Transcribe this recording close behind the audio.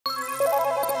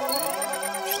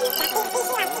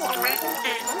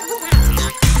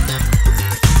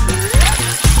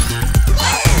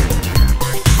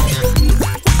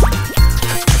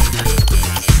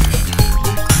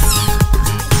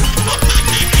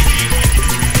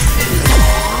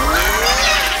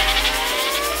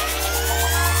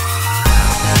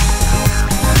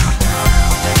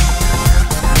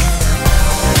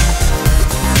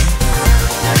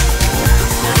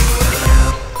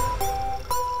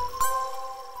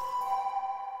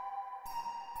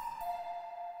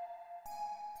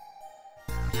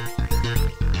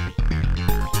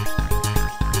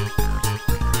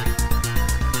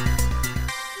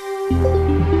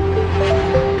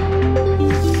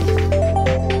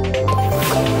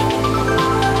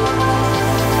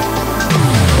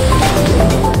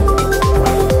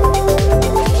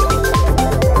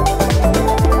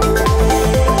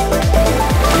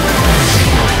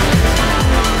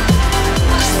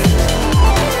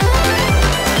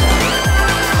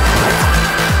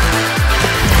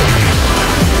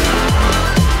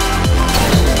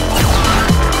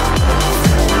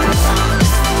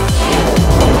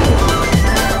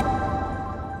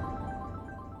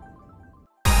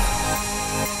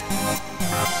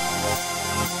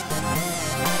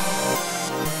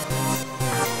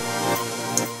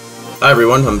Hi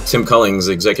everyone, I'm Tim Cullings,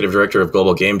 Executive Director of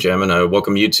Global Game Jam, and I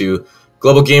welcome you to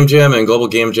Global Game Jam and Global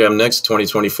Game Jam Next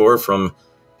 2024 from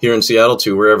here in Seattle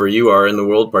to wherever you are in the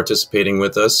world participating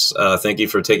with us. Thank you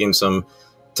for taking some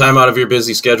time out of your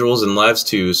busy schedules and lives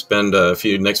to spend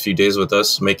next few days with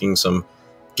us, making some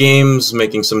games,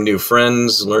 making some new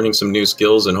friends, learning some new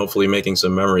skills, and hopefully making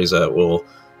some memories that will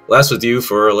last with you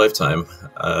for a lifetime.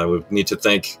 We need to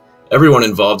thank everyone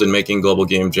involved in making Global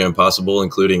Game Jam possible,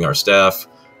 including our staff,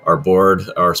 our board,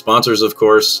 our sponsors, of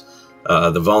course,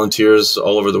 the volunteers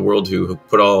all over the world who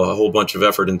put a whole bunch of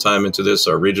effort and time into this,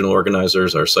 our regional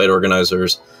organizers, our site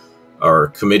organizers, our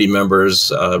committee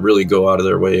members really go out of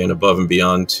their way and above and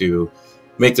beyond to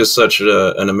make this such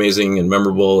an amazing and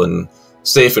memorable and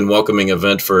safe and welcoming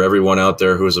event for everyone out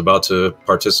there who is about to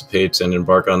participate and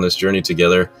embark on this journey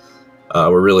together.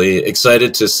 We're really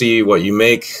excited to see what you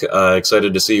make,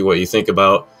 excited to see what you think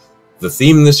about the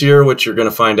theme this year, which you're going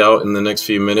to find out in the next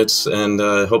few minutes, and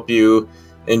hope you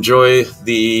enjoy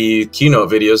the keynote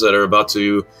videos that are about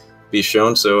to be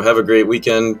shown. So have a great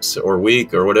weekend or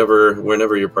week or whatever,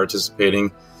 whenever you're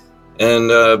participating,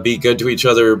 and be good to each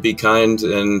other, be kind,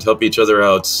 and help each other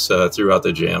out throughout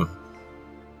the jam.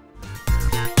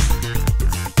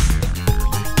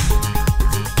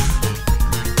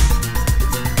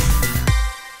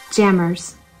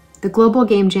 Jammers. The Global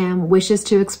Game Jam wishes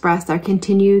to express our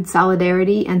continued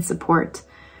solidarity and support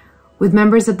with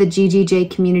members of the GGJ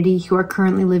community who are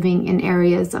currently living in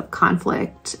areas of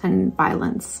conflict and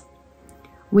violence.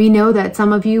 We know that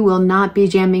some of you will not be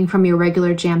jamming from your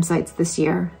regular jam sites this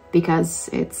year because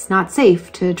it's not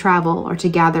safe to travel or to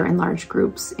gather in large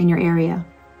groups in your area.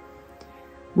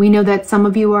 We know that some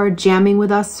of you are jamming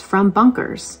with us from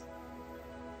bunkers.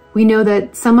 We know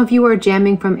that some of you are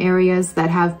jamming from areas that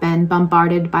have been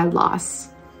bombarded by loss.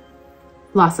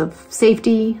 Loss of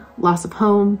safety, loss of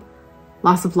home,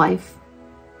 loss of life.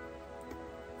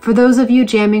 For those of you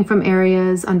jamming from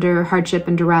areas under hardship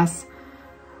and duress,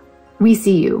 we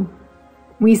see you.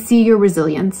 We see your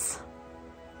resilience.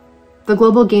 The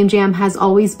Global Game Jam has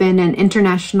always been an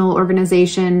international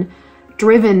organization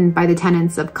driven by the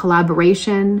tenets of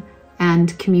collaboration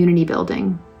and community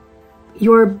building.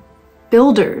 You're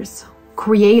builders,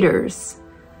 creators,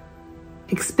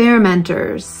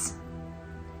 experimenters,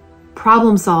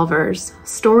 problem solvers,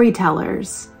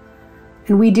 storytellers.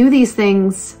 And we do these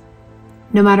things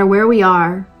no matter where we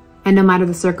are and no matter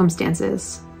the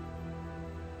circumstances.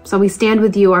 So we stand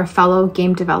with you, our fellow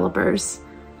game developers,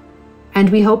 and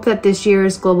we hope that this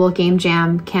year's Global Game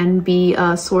Jam can be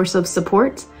a source of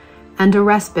support and a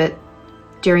respite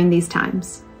during these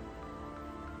times.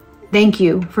 Thank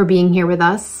you for being here with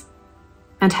us,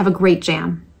 and have a great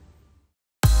jam.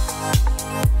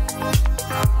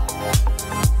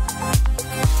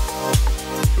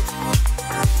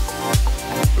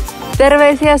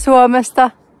 Terveisiä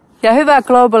Suomesta ja hyvää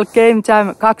Global Game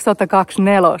Jam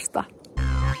 2024.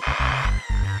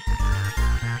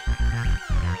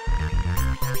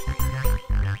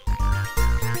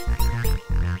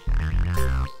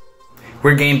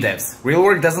 We're game devs. Real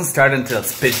work doesn't start until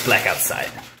it's pitch black outside.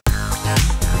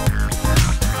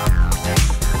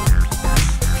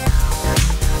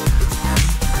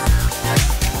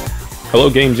 Hello,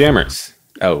 Game Jammers.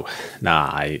 Oh,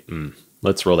 nah,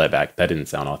 let's roll that back. That didn't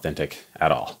sound authentic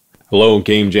at all. Hello,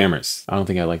 Game Jammers. I don't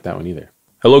think I like that one either.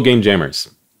 Hello, Game Jammers.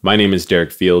 My name is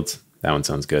Derek Fields. That one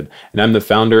sounds good. And I'm the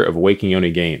founder of Waking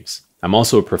Yoni Games. I'm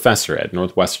also a professor at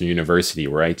Northwestern University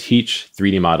where I teach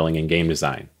 3D modeling and game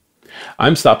design.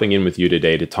 I'm stopping in with you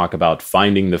today to talk about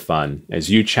finding the fun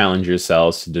as you challenge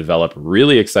yourselves to develop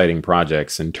really exciting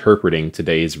projects interpreting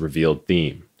today's revealed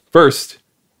theme. First,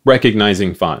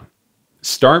 recognizing fun.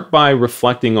 Start by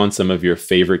reflecting on some of your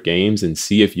favorite games and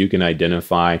see if you can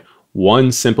identify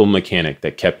one simple mechanic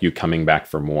that kept you coming back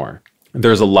for more.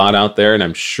 There's a lot out there, and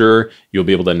I'm sure you'll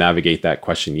be able to navigate that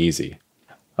question easy.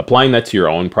 Applying that to your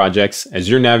own projects, as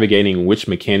you're navigating which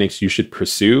mechanics you should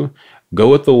pursue, go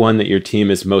with the one that your team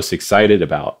is most excited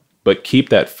about, but keep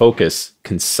that focus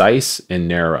concise and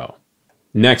narrow.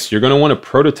 Next, you're going to want to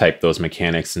prototype those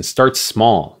mechanics and start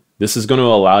small. This is going to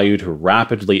allow you to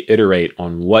rapidly iterate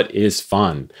on what is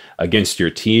fun against your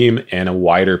team and a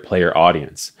wider player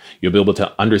audience. You'll be able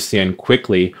to understand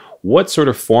quickly what sort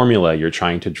of formula you're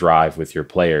trying to drive with your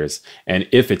players and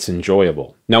if it's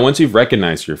enjoyable. Now, once you've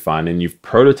recognized your fun and you've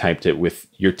prototyped it with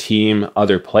your team,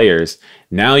 other players,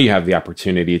 now you have the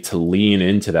opportunity to lean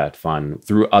into that fun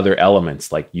through other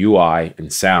elements like UI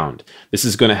and sound. This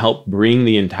is going to help bring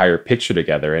the entire picture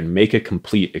together and make a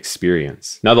complete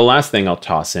experience. Now, the last thing I'll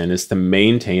toss in is to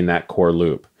maintain that core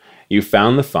loop. You've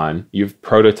found the fun, you've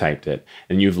prototyped it,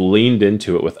 and you've leaned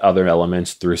into it with other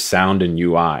elements through sound and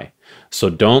UI. So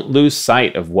don't lose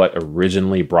sight of what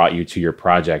originally brought you to your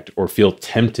project or feel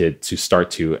tempted to start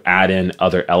to add in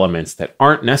other elements that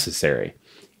aren't necessary.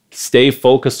 Stay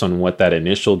focused on what that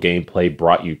initial gameplay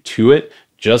brought you to it,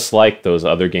 just like those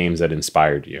other games that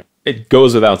inspired you. It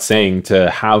goes without saying to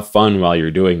have fun while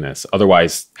you're doing this.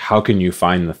 Otherwise, how can you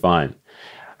find the fun?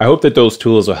 I hope that those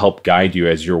tools will help guide you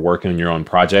as you're working on your own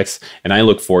projects, and I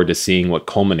look forward to seeing what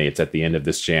culminates at the end of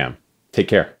this jam. Take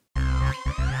care.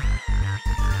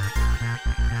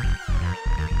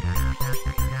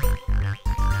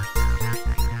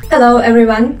 Hello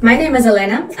everyone, my name is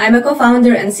Elena. I'm a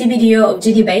co-founder and CBDO of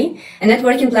GGJ, a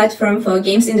networking platform for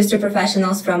games industry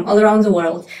professionals from all around the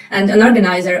world and an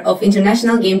organizer of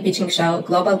international game pitching show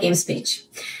Global Games Pitch.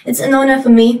 It's an honor for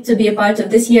me to be a part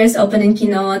of this year's opening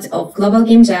keynote of Global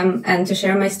Game Jam and to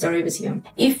share my story with you.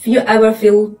 If you ever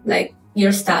feel like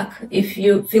you're stuck, if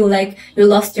you feel like you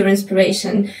lost your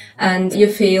inspiration and you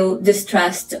feel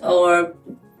distressed or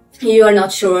you are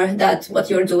not sure that what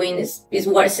you're doing is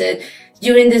worth it,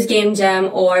 during this game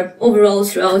jam or overall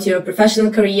throughout your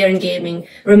professional career in gaming,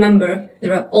 remember,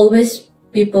 there are always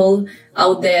people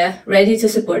out there ready to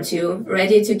support you,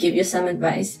 ready to give you some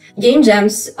advice. Game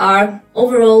jams are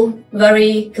overall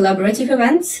very collaborative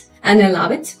events, and I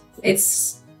love it.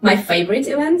 It's my favorite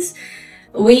event.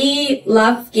 We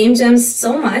love game jams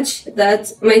so much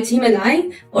that my team and I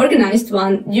organized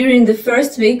one during the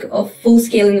first week of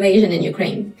full-scale invasion in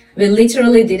Ukraine. We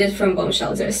literally did it from bomb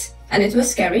shelters, and it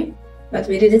was scary, but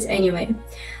we did it anyway.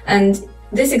 And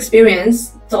this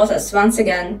experience taught us once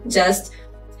again just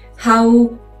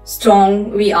how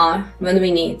strong we are when we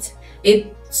need.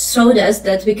 It showed us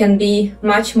that we can be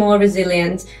much more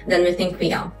resilient than we think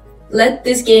we are. Let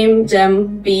this game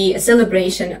jam be a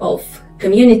celebration of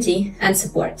community and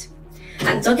support.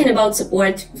 And talking about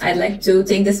support, I'd like to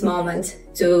take this moment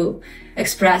to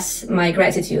express my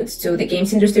gratitude to the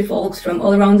games industry folks from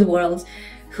all around the world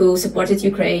who supported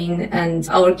Ukraine and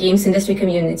our games industry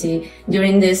community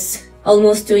during this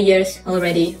almost 2 years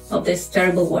already of this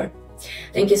terrible war.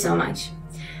 Thank you so much.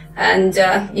 And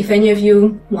if any of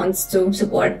you wants to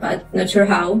support but not sure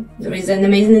how, there is an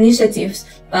amazing initiative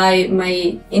by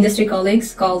my industry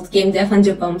colleagues called Game Dev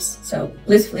and Bombs. So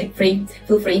please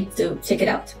feel free to check it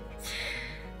out.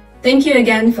 Thank you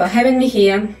again for having me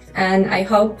here, and I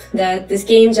hope that this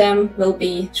game jam will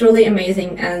be truly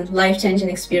amazing and life-changing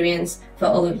experience for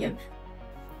all of you.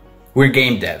 We're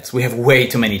game devs. We have way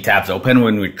too many tabs open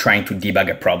when we're trying to debug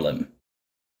a problem.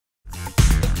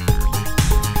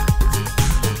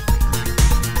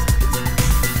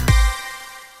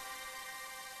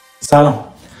 سلام،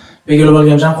 به گلوبال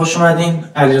گیم جم خوش اومدین.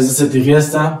 علیرضا صدیقی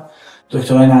هستم،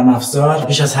 دکترای نرم افزار.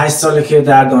 بیش از 8 ساله که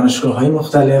در دانشگاه‌های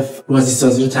مختلف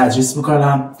بازیسازی رو تدریس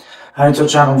می‌کنم. همینطور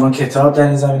چند عنوان کتاب در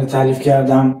این زمینه تالیف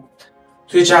کردم.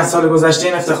 توی چند سال گذشته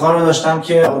این افتخار رو داشتم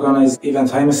که ارگانایز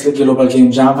ایونت‌های مثل گلوبال گیم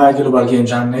جم و گلوبال گیم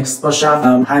جم نکست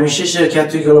باشم. همیشه شرکت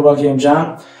توی گلوبال گیم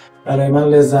جم برای من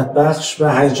لذت بخش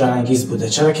و هیجان انگیز بوده،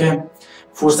 چرا که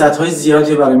فرصت‌های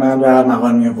زیادی برای من به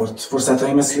ارمغان می‌آورد.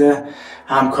 فرصت‌هایی مثل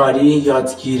همکاری،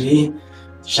 یادگیری،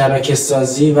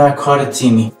 شبکه‌سازی و کار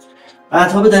تیمی.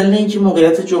 بعدها به دلیل اینکه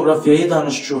موقعیت جغرافیایی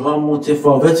دانشجوها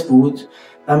متفاوت بود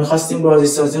و می‌خواستیم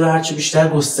بازیسازی رو هرچی بیشتر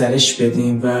گسترش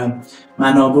بدیم و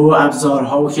منابع و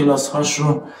ابزارها و کلاس‌هاش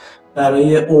رو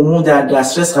برای عموم در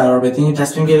دسترس قرار بدیم،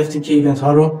 تصمیم گرفتیم که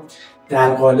ایونت‌ها رو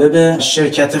در قالب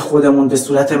شرکت خودمون به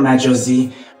صورت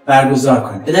مجازی برگزار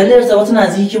کنیم. به دلیل ارتباط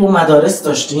نزدیکی که با مدارس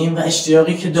داشتیم و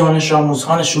اشتیاقی که دانش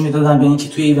آموزها نشون میدادن به اینکه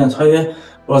توی ایونت‌های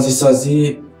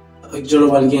بازیسازی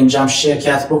گلوبال گیم جم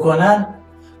شرکت بکنن،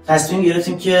 تصمیم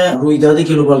گرفتیم که رویداد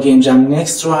گلوبال گیم جم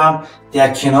نکست رو هم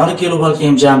در کنار گلوبال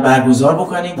گیم جم برگزار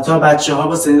بکنیم تا بچه‌ها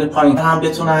با سنین پایین هم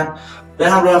بتونن به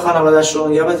همراه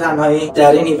خانواده‌شون یا به تنهایی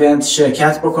در این ایونت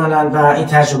شرکت بکنن و این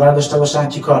تجربه رو داشته باشن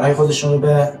که کارهای خودشون رو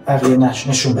به بقیه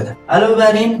نشون بدن. علاوه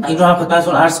بر این رو هم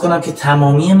خدمتتون عرض کنم که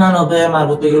تمامی منابع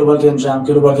مربوط به گلوبال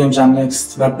گیم جم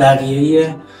نکست و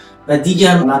بقیه و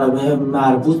دیگر منابع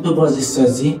مربوط به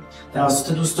بازیسازی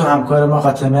توسط دوست و همکار ما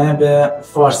فاطمه به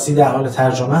فارسی در حال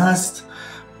ترجمه هست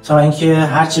تا اینکه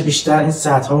هرچه بیشتر این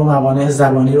سطح‌ها و موانع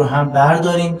زبانی رو هم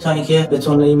برداریم تا اینکه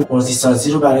بتونیم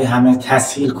بازیسازی رو برای همه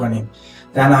تسهیل کنیم.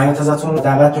 در نهایت ازتون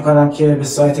دعوت میکنم که به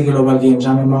سایت گلوبال گیم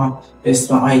جم ما به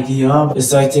اسم ایدیا، به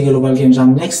سایت گلوبال گیم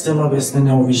جم نکست ما به اسم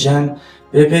نئوویژن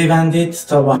بپیوندید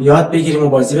تا با یاد بگیریم و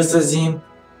بازی بسازیم.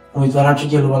 امیدوارم که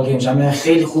گلوبال گیم جم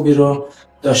خیلی خوبی رو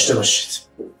داشته باشید.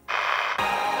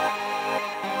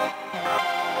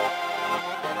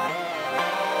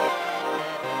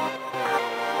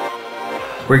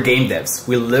 We're game devs.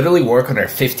 We literally work on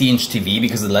our 50-inch TV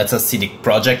because it lets us see the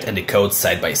project and the code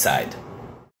side by side.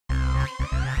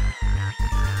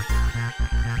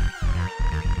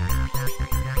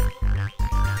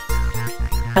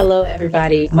 Hello,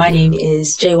 everybody. My name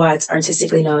is Jay Watts,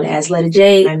 artistically known as Letta J.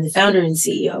 I'm the founder and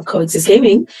CEO of Coexist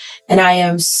Gaming, and I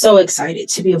am so excited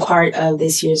to be a part of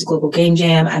this year's Global Game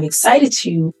Jam. I'm excited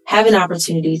to have an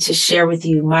opportunity to share with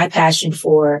you my passion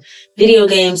for video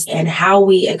games and how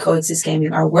we at Coexist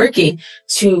Gaming are working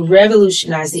to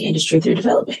revolutionize the industry through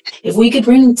development. If we could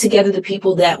bring together the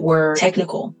people that were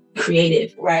technical, creative,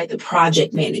 right? The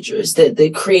project managers, the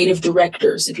creative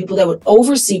directors, the people that would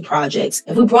oversee projects.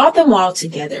 If we brought them all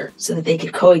together so that they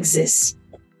could coexist,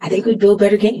 I think we'd build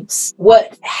better games. What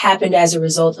happened as a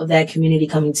result of that community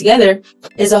coming together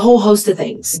is a whole host of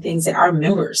things that our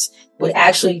members would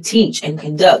actually teach and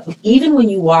conduct. Even when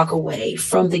you walk away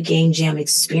from the Game Jam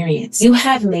experience, you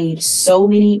have made so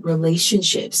many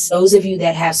relationships. Those of you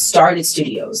that have started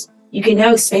studios, you can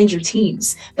now expand your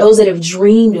teams. Those that have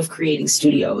dreamed of creating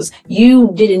studios,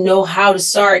 you didn't know how to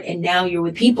start, and now you're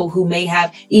with people who may have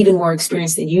even more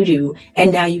experience than you do, and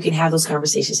now you can have those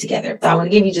conversations together. So I want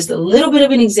to give you just a little bit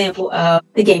of an example of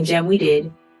the Game Jam we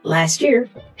did last year.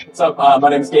 What's up? My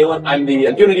name is Galen. I'm the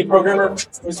Unity programmer.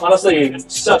 It's honestly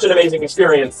such an amazing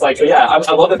experience. Like, yeah,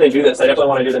 I love that they do this. I definitely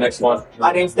want to do the next one.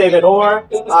 My name's David Orr.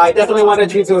 I definitely wanted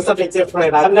to do something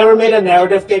different. I've never made a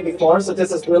narrative game before, so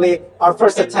this is really our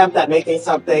first attempt at making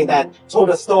something that told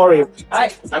a story.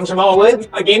 Hi, I'm Jamal Wood,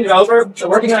 a game developer. So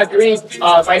working on a dream,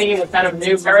 fighting in kind of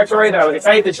new territory that I was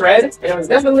excited to tread. It was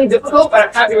definitely difficult, but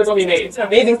I'm happy with what we made. It's an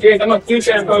amazing experience. I'm a huge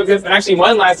fan of Coexist and actually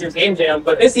won last year's Game Jam.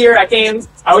 But this year I came,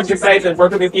 I was excited to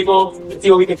work with these people and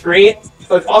see what we could create.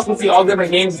 So it's awesome to see all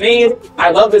different games made. I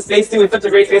love this space too. It's such a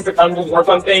great space to come and work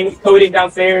on things, coding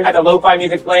downstairs, had the lo-fi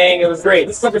music playing. It was great.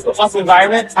 It's such an awesome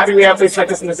environment. Happy we have a place like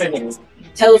this in the city.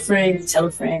 Tell a friend, tell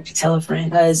a friend, tell a friend,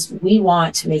 because we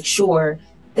want to make sure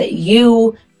that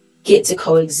you get to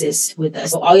coexist with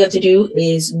us. So all you have to do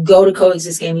is go to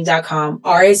coexistgaming.com,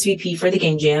 RSVP for the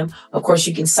Game Jam. Of course,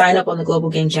 you can sign up on the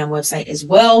Global Game Jam website as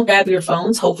well. Grab your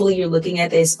phones. Hopefully you're looking at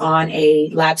this on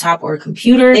a laptop or a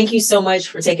computer. Thank you so much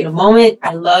for taking a moment.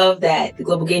 I love that the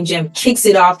Global Game Jam kicks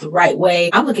it off the right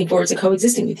way. I'm looking forward to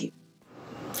coexisting with you.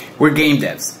 We're game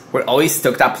devs. We're always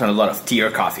stocked up on a lot of tea or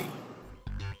coffee.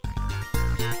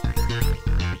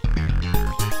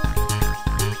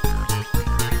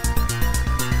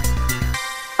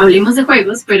 Hablemos de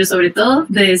juegos, pero sobre todo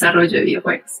de desarrollo de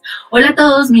videojuegos. Hola a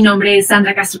todos, mi nombre es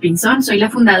Sandra Castro Pinzón, soy la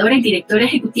fundadora y directora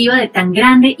ejecutiva de Tan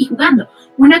Grande y Jugando,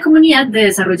 una comunidad de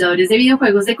desarrolladores de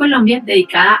videojuegos de Colombia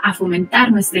dedicada a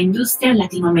fomentar nuestra industria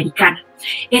latinoamericana.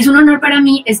 Es un honor para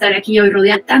mí estar aquí hoy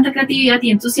rodeada de tanta creatividad y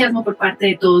entusiasmo por parte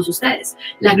de todos ustedes.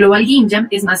 La Global Game Jam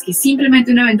es más que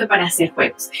simplemente un evento para hacer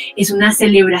juegos. Es una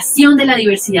celebración de la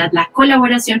diversidad, la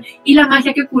colaboración y la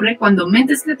magia que ocurre cuando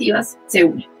mentes creativas se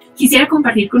unen. Quisiera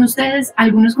compartir con ustedes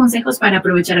algunos consejos para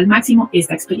aprovechar al máximo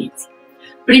esta experiencia.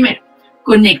 Primero,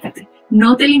 conéctate.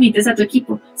 No te limites a tu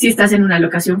equipo. Si estás en una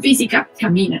locación física,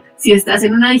 camina. Si estás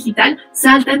en una digital,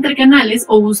 salta entre canales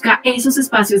o busca esos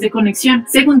espacios de conexión.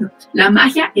 Segundo, la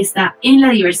magia está en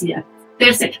la diversidad.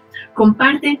 Tercero,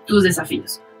 comparte tus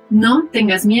desafíos. No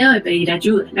tengas miedo de pedir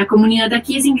ayuda. La comunidad de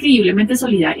aquí es increíblemente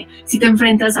solidaria. Si te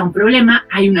enfrentas a un problema,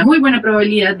 hay una muy buena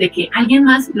probabilidad de que alguien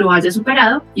más lo haya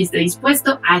superado y esté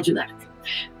dispuesto a ayudarte.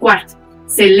 Cuarto,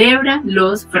 celebra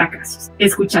los fracasos.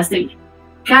 Escuchaste bien.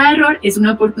 Cada error es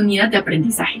una oportunidad de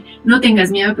aprendizaje. No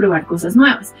tengas miedo de probar cosas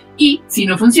nuevas. Y, si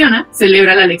no funciona,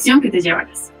 celebra la lección que te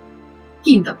llevarás.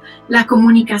 Quinto, la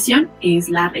comunicación es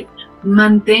la regla.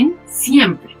 Mantén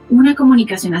siempre una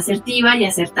comunicación asertiva y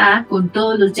acertada con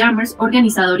todos los jammers,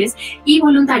 organizadores y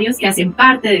voluntarios que hacen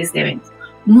parte de este evento.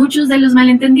 Muchos de los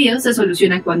malentendidos se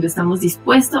solucionan cuando estamos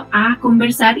dispuestos a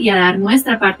conversar y a dar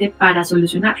nuestra parte para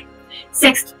solucionarlo.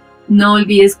 Sexto, no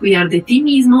olvides cuidar de ti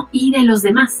mismo y de los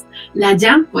demás. La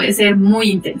jam puede ser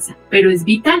muy intensa, pero es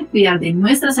vital cuidar de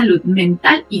nuestra salud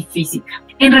mental y física.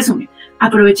 En resumen,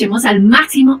 aprovechemos al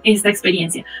máximo esta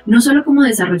experiencia, no solo como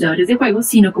desarrolladores de juegos,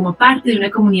 sino como parte de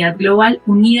una comunidad global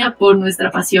unida por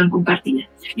nuestra pasión compartida.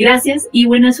 Gracias y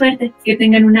buena suerte. Que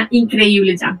tengan una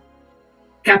increíble jam.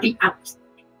 Capi out.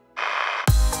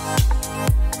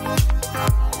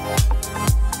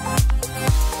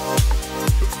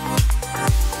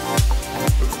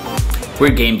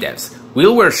 We're game devs.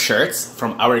 We'll wear shirts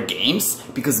from our games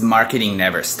because marketing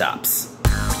never stops.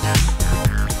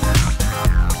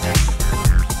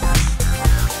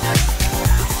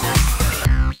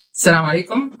 السلام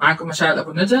عليكم، معكم مشاعل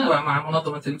أبوالنجا مع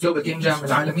منظمة الجلوبال جيم جام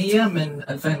العالمية من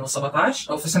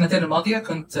 2017 أو في السنتين الماضية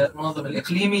كنت المنظم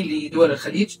الإقليمي لدول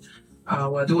الخليج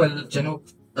ودول جنوب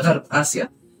غرب آسيا،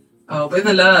 وبإذن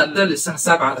الله للسنة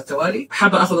السابعة على التوالي.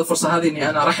 حابة أخذ الفرصة هذه إني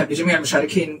أنا أرحب بجميع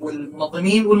المشاركين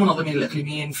والمنظمين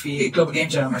الإقليميين في جلوبال جيم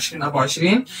جام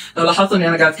 2024. لو لاحظتوا إني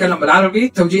أنا قاعد أتكلم بالعربي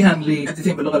توجيها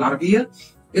للمحدثين باللغة العربية،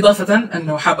 إضافة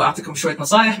أنه حابة أعطيكم شوية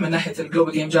نصائح من ناحية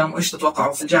الجلوبال جيم جام وإيش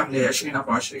تتوقعوا في الجام ل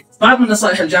 2024. بعض من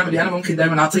نصائح الجام اللي أنا ممكن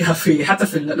دائما أعطيها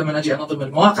حتى لما أجي أنظم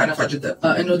المواقع نفع جدا،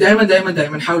 إنه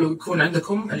دائما حاولوا يكون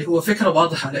عندكم اللي هو فكرة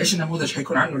واضحة لإيش النموذج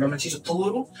حيكون عنه لما تيجي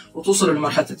تطوروا وتوصلوا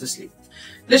لمرحلة التسليم.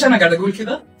 ليش أنا قاعد أقول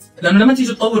كذا؟ لأنه لما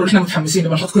تيجي تطوروا إحنا متحمسين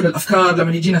لما نحط كل الأفكار،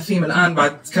 لما يجينا الثيم الآن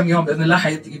بعد كم يوم بإذن الله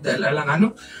حيبدأ الإعلان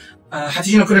عنه.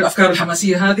 حتجينا كل الافكار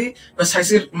الحماسيه هذه، بس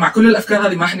حيصير مع كل الافكار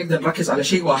هذه ما حنقدر نركز على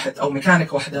شيء واحد او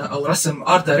ميكانيك واحده او رسم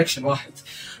ارت دايركشن واحد،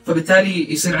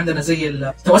 فبالتالي يصير عندنا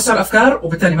زي توسع الافكار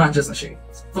وبالتالي ما انجزنا شيء.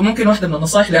 فممكن واحده من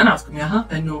النصائح اللي انا اعطيكم اياها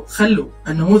انه خلوا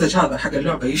النموذج هذا حق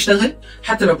اللعبه يشتغل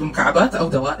حتى لو بمكعبات او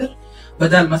دوائر،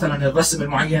 بدال مثلا الرسم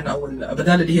المعين او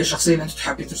بدال اللي هي الشخصيه اللي انتم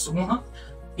حابين ترسموها،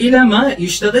 الى ما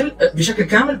يشتغل بشكل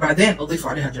كامل بعدين اضيفوا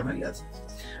عليها جماليات.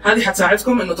 هذه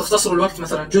حتساعدكم انه تختصروا الوقت،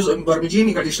 مثلا جزء من المبرمجين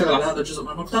يقعد يشتغل على هذا الجزء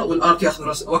من النقطه، والارت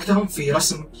ياخذوا وقتهم في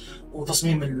رسم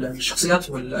وتصميم الشخصيات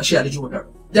والاشياء اللي جوا اللعبه.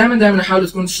 دائما حاولوا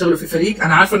تكونوا تشتغلوا في فريق.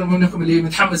 انا عارف انه منكم اللي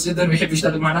متحمس جدا ويحب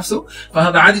يشتغل مع نفسه،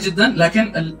 فهذا عادي جدا،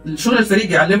 لكن الشغل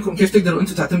الفريق يعلمكم كيف تقدروا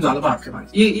انتم تعتمدوا على بعض كمان،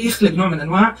 يخلق نوع من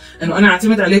انواع انه انا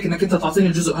اعتمد عليك انك انت تعطيني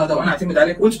الجزء هذا، وانا اعتمد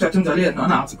عليك وانتم تعتمدوا علي انه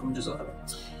انا اعطيكم الجزء هذا.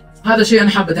 هذا شيء انا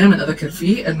حابه دائما اذكر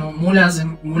فيه، انه مو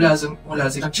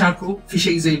لازم تشاركوا في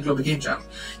شيء زي الجلوبال جيم جام.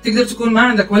 تقدر تكون ما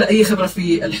عندك ولا اي خبره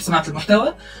في صناعه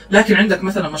المحتوى، لكن عندك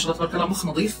مثلا ما شاء الله تبارك الله مخ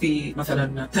نظيف في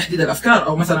مثلا تحديد الافكار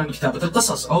او مثلا كتابه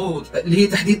القصص او اللي هي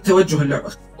تحديد توجه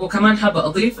اللعبه. وكمان حابه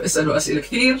اضيف، اسالوا اسئله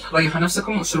كثير، ريحوا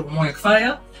نفسكم واشربوا مويه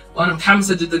كفايه، وانا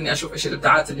متحمسه جدا اني اشوف ايش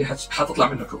الابداعات اللي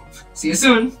حتطلع منكم. See you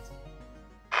soon.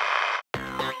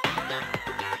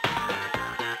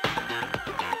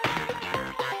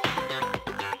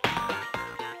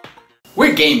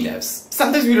 We're game devs.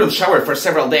 Sometimes we don't shower for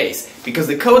several days because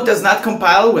the code does not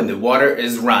compile when the water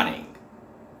is running.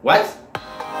 What?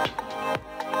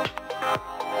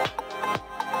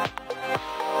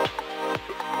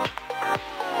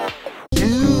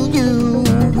 Do you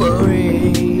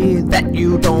worry that you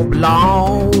don't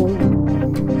belong?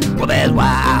 Well, that's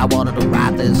why I wanted to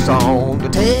write this song to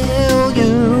tell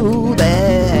you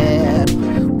that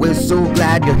we're so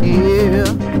glad you're here.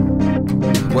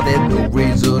 Well, there's no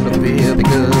reason to fear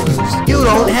because you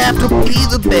don't have to be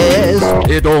the best.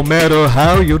 It don't matter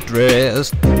how you're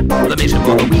dressed. The mission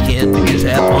for the weekend is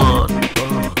have fun.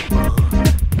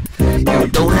 You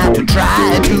don't have to try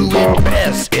to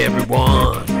impress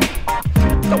everyone.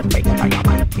 Don't make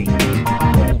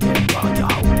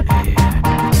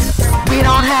we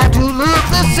don't have to look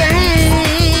the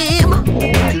same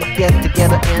to get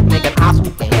together and make an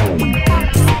awesome game.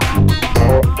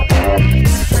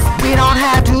 We don't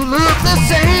have to look the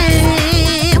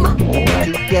same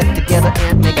to get together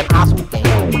and make an awesome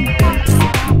game.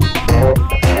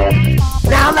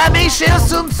 Now let me share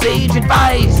some sage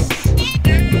advice.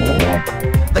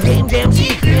 The game jam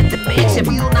secret that makes you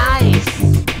feel nice.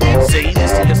 Say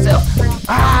this to yourself: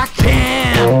 I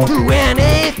can't do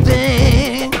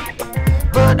anything,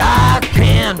 but I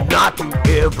cannot do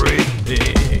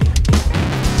everything.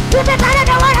 If you're gonna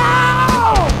do it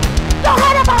all, don't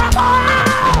let it fall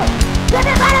apart. If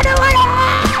you're gonna do it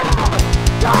all,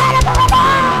 don't let it fall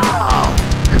apart.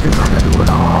 If you're gonna do it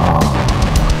all,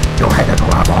 don't let it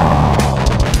fall apart.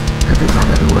 If you're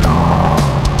gonna do it all,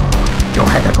 don't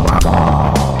let it fall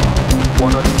apart.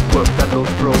 Wanna do work that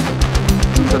goes through,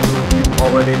 do the you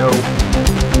already know.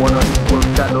 Wanna do work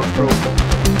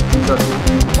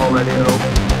never do.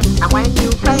 And when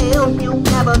you fail, you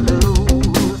never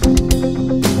lose.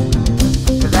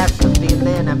 'Cause that's the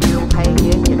feeling of you paying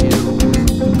your dues.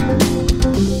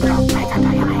 Don't take it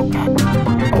till you make it.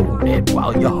 Hold it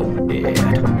while you hold it.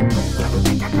 Don't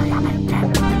take it till you make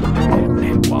it. Hold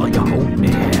it while you hold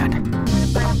it.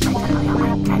 Don't take it till you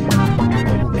make it.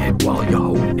 Hold it while you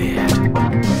hold it.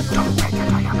 Don't take it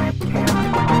till you make it.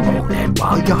 Hold it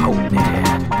while you hold it.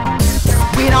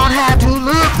 We don't have to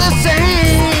look the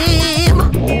same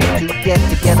to get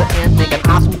together and make an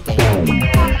awesome game.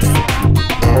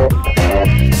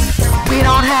 We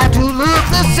don't have to look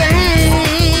the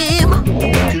same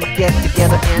to get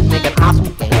together and make an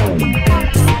awesome game.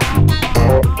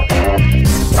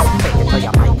 Don't take it till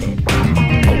you like it.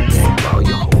 Hold it while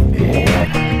you hold it.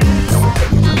 Don't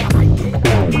take it till you like it.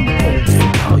 Hold it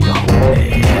while you hold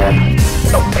it.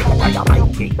 Don't take it till you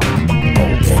like it.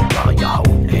 Hold it while you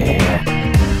hold it.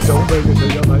 Don't take it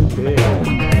till you like it.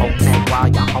 Hold it while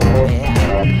you hold it.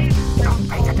 Don't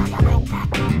take it till you like it. Hold it while you hold it. Don't take it till you like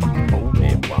it. Hold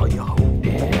it while you hold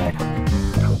it.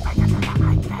 Don't take it till you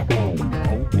like it.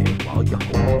 Hold it while you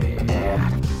hold it.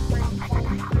 Don't take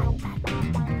it till you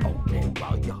like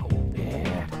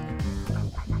it.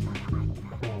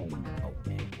 Hold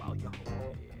it while you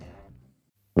hold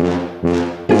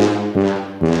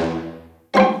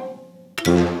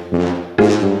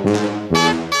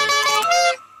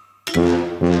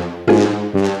it.